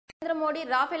Narendra Modi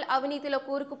Rafale అవినీతిలో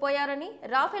కూరుకుపోయారని,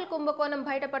 Rafale కుంభకోణం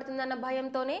బయటపడుతుందన్న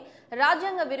భయంతోనే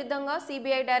రాజ్యాంగ విరుద్ధంగా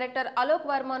సిబిఐ డైరెక్టర్ అలోక్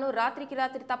వర్మను రాత్రికి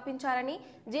రాత్రి తప్పించారని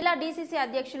జిల్లా డీసీసీ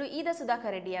అధ్యక్షులు ఈద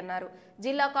సుధాకర్ రెడ్డి అన్నారు.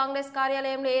 జిల్లా కాంగ్రెస్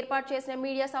కార్యాలయంలో ఏర్పాటు చేసిన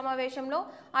మీడియా సమావేశంలో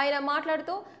ఆయన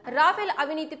మాట్లాడుతూ రాఫెల్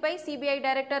అవినీతిపై సిబిఐ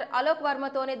డైరెక్టర్ అలోక్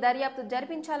వర్మతోనే దర్యాప్తు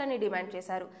జరిపించాలని డిమాండ్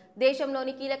చేశారు.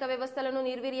 దేశంలోని కీలక వ్యవస్థలను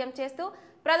నిర్వీర్యం చేస్తూ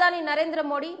ప్రధాని నరేంద్ర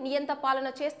మోడీ నియంత పాలన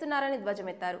చేస్తున్నారని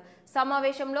ధ్వజమెత్తారు.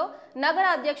 సమావేశంలో నగర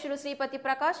అధ్యక్షుడు శ్రీపతి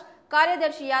ప్రకాష్,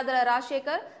 కార్యదర్శి యాదల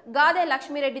రాజశేఖర్, గాదే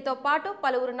లక్ష్మీరెడ్డితో పాటు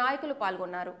పలువురు నాయకులు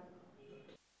పాల్గొన్నారు.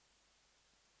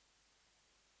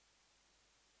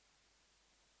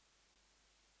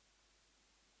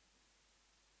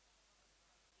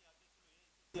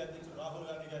 అధ్యక్షుడు రాహుల్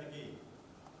గాంధీ గారికి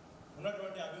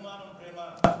ఉన్నటువంటి అభిమానం, ప్రేమ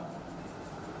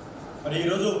మరి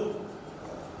ఈరోజు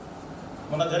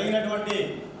మొన్న జరిగినటువంటి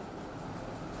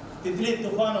తిత్లీ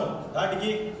తుఫాను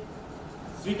దాటికి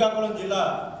శ్రీకాకుళం జిల్లా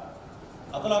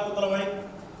అతలాకుతలమై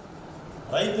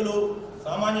రైతులు,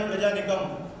 సామాన్య ప్రజానికం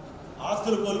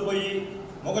ఆస్తులు కోల్పోయి,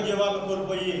 మూగజీవాలను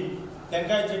కోల్పోయి,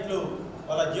 టెంకాయ చెట్లు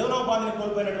వాళ్ళ జీవనోపాధిని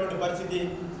కోల్పోయినటువంటి పరిస్థితి.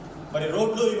 మరి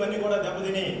రోడ్లు ఇవన్నీ కూడా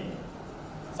దెబ్బతిని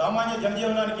సామాన్య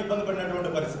జనజీవనానికి ఇబ్బంది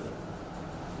పడినటువంటి పరిస్థితి.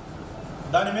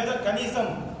 దాని మీద కనీసం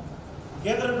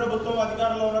కేంద్ర ప్రభుత్వం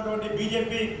అధికారంలో ఉన్నటువంటి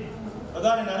బీజేపీ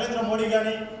ప్రధాని నరేంద్ర మోడీ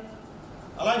కానీ,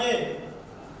 అలాగే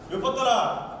విపత్తుల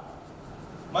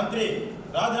మంత్రి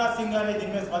రాజ్నాథ్ సింగ్ కానీ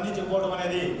దీని మీద స్పందించకపోవడం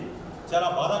అనేది చాలా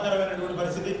బాధాకరమైనటువంటి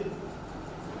పరిస్థితి.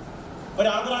 మరి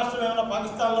ఆంధ్ర రాష్ట్రం ఏమైనా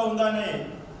పాకిస్తాన్లో ఉందా అని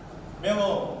మేము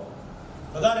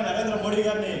ప్రధాని నరేంద్ర మోడీ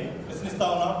గారిని ప్రశ్నిస్తా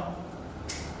ఉన్నాం.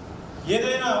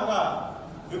 ఏదైనా ఒక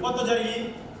విపత్తు జరిగి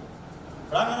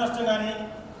ప్రాణ నష్టం కానీ,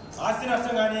 ఆస్తి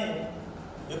నష్టం కానీ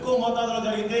ఎక్కువ మోతాదులో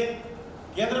జరిగితే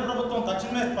కేంద్ర ప్రభుత్వం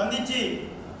తక్షణమే స్పందించి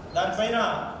దానిపైన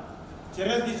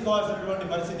చర్యలు తీసుకోవాల్సినటువంటి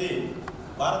పరిస్థితి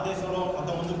భారతదేశంలో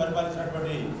అంతకుముందు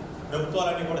పరిపాలించినటువంటి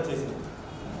ప్రభుత్వాలన్నీ కూడా చేసింది.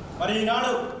 మరి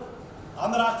ఈనాడు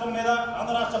ఆంధ్ర రాష్ట్రం మీద,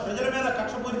 ఆంధ్ర రాష్ట్ర ప్రజల మీద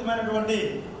కక్షపూరితమైనటువంటి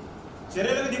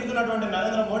చర్యలకు దిగుతున్నటువంటి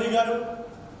నరేంద్ర మోడీ గారు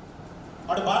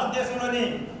అటు భారతదేశంలోని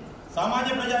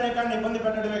సామాన్య ప్రజానీకాన్ని ఇబ్బంది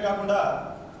పెట్టడమే కాకుండా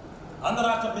ఆంధ్ర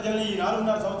రాష్ట్ర ప్రజల్ని ఈ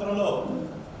 4.5 సంవత్సరంలో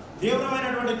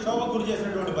తీవ్రమైనటువంటి క్షోభకు గురి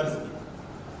చేసినటువంటి పరిస్థితి.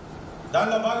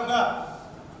 దానిలో భాగంగా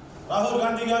రాహుల్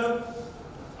గాంధీ గారు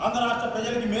ఆంధ్ర రాష్ట్ర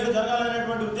ప్రజలకి మేలు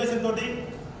జరగాలనేటువంటి ఉద్దేశంతో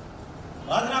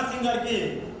రాజ్నాథ్ సింగ్ గారికి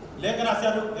లేఖ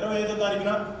రాశారు 25వ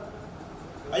తారీఖున.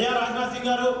 అయ్యా రాజ్నాథ్ సింగ్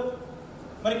గారు,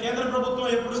 మరి కేంద్ర ప్రభుత్వం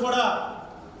ఎప్పుడు కూడా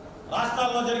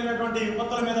రాష్ట్రాల్లో జరిగినటువంటి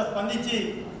విపత్తుల మీద స్పందించి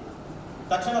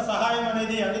తక్షణ సహాయం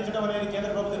అనేది అందించడం అనేది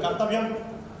కేంద్ర ప్రభుత్వ కర్తవ్యం.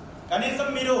 కనీసం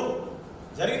మీరు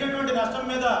జరిగినటువంటి నష్టం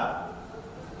మీద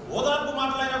ఓదార్పు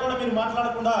మాటలైనా కూడా మీరు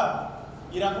మాట్లాడకుండా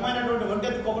ఈ రకమైనటువంటి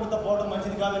ఒంటెత్తి పొగడుతో పోవడం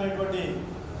మంచిది కాదనేటువంటి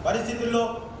పరిస్థితుల్లో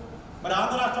మరి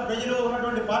ఆంధ్ర రాష్ట్ర ప్రజలు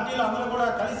ఉన్నటువంటి పార్టీలు అందరూ కూడా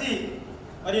కలిసి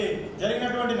మరి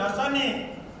జరిగినటువంటి నష్టాన్ని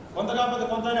కొంత కాకపోతే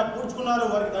కొంతైనా పూడ్చుకున్నారు.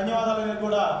 వారికి ధన్యవాదాలు అనేది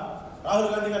కూడా రాహుల్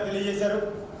గాంధీ గారు తెలియజేశారు.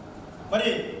 మరి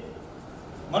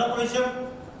మరొక విషయం,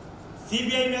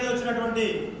 సిబిఐ మీద వచ్చినటువంటి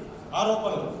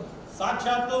ఆరోపణలు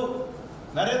సాక్షాత్తు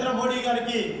నరేంద్ర మోడీ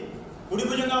గారికి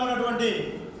కుడిభుజంగా ఉన్నటువంటి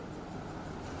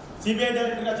సిబిఐ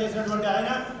డైరెక్టర్గా చేసినటువంటి ఆయన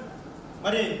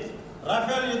మరి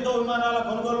రాఫెల్ యుద్ధ విమానాల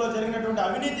కొనుగోలులో జరిగినటువంటి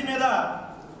అవినీతి మీద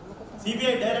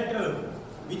సిబిఐ డైరెక్టర్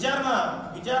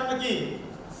విచారణకి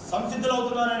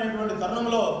సంసిద్ధులవుతున్నారనేటువంటి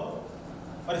తరుణంలో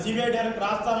మరి సిబిఐ డైరెక్టర్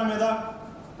ఆస్థానం మీద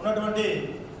ఉన్నటువంటి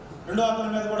రెండో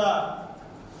అతని మీద కూడా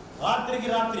రాత్రికి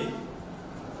రాత్రి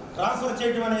ట్రాన్స్ఫర్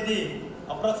చేయడం అనేది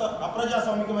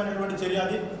అప్రజాస్వామికమైనటువంటి చర్య.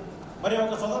 అది మరి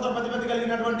ఒక స్వతంత్ర ప్రతిపత్తి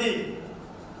కలిగినటువంటి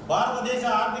భారతదేశ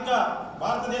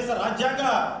రాజ్యాంగ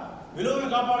విలువను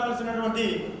కాపాడాల్సినటువంటి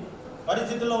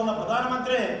పరిస్థితుల్లో ఉన్న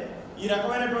ప్రధానమంత్రి ఈ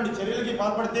రకమైనటువంటి చర్యలకి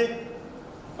పాల్పడితే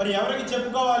మరి ఎవరికి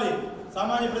చెప్పుకోవాలి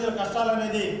సామాన్య ప్రజల కష్టాలు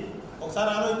అనేది ఒకసారి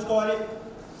ఆలోచించుకోవాలి.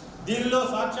 దీనిలో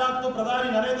సాక్షాత్తు ప్రధాని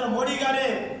నరేంద్ర మోడీ గారే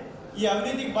ఈ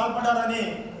అవినీతికి పాల్పడ్డారని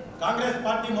కాంగ్రెస్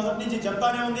పార్టీ మొదటి నుంచి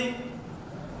చెప్తానే ఉంది.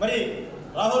 మరి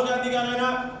రాహుల్ గాంధీ గారైనా,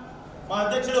 మా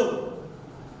అధ్యక్షుడు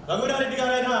రఘువీరారెడ్డి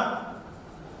గారైనా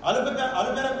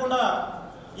అలుపెరగకుండా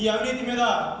ఈ అవినీతి మీద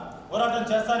పోరాటం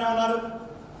చేస్తానే ఉన్నారు.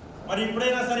 మరి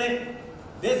ఇప్పుడైనా సరే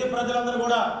దేశ ప్రజలందరూ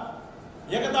కూడా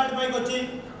ఏకతాటిపైకి వచ్చి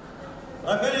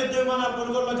రఫేల్ యుద్ధ విమానాల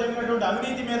కొనుగోలులో జరిగినటువంటి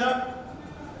అవినీతి మీద,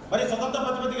 మరి స్వతంత్ర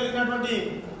ప్రతిపత్తి కలిగినటువంటి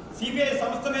సిబిఐ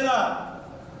సంస్థ మీద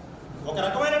ఒక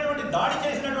రకమైనటువంటి దాడి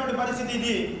చేసినటువంటి పరిస్థితి.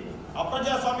 ఇది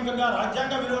అప్రజాస్వామికంగా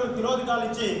రాజ్యాంగ విలువలకు తిరోధికాలు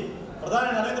ఇచ్చి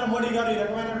ప్రధాని నరేంద్ర మోడీ గారు ఈ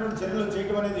రకమైనటువంటి చర్యలు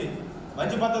చేయడం అనేది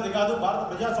మంచి పద్ధతి కాదు. భారత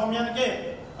ప్రజాస్వామ్యానికే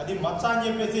అది మచ్చ అని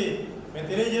చెప్పేసి మేము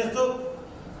తెలియజేస్తూ,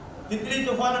 తిత్లీ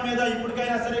తుఫాను మీద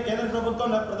ఇప్పటికైనా సరే కేంద్ర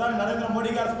ప్రభుత్వం ప్రధాని నరేంద్ర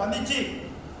మోడీ గారు స్పందించి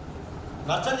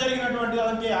నష్టం జరిగినటువంటి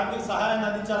వాళ్ళకి ఆర్థిక సహాయాన్ని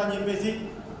అందించాలని చెప్పేసి,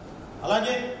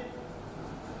 అలాగే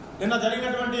నిన్న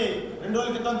జరిగినటువంటి 2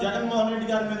 రోజుల క్రితం జగన్మోహన్ రెడ్డి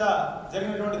గారి మీద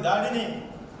జరిగినటువంటి దాడిని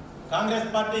కాంగ్రెస్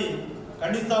పార్టీ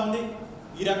ఖండిస్తూ ఉంది.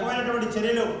 ఈ రకమైనటువంటి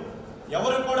చర్యలు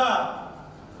ఎవరు కూడా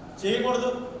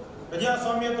చేయకూడదు.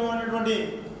 ప్రజాస్వామ్యత్వం అనేటువంటి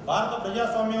భారత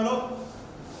ప్రజాస్వామ్యంలో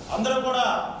అందరూ కూడా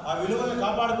ఆ విలువల్ని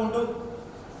కాపాడుకుంటూ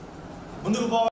ముందుకు పోవాలి.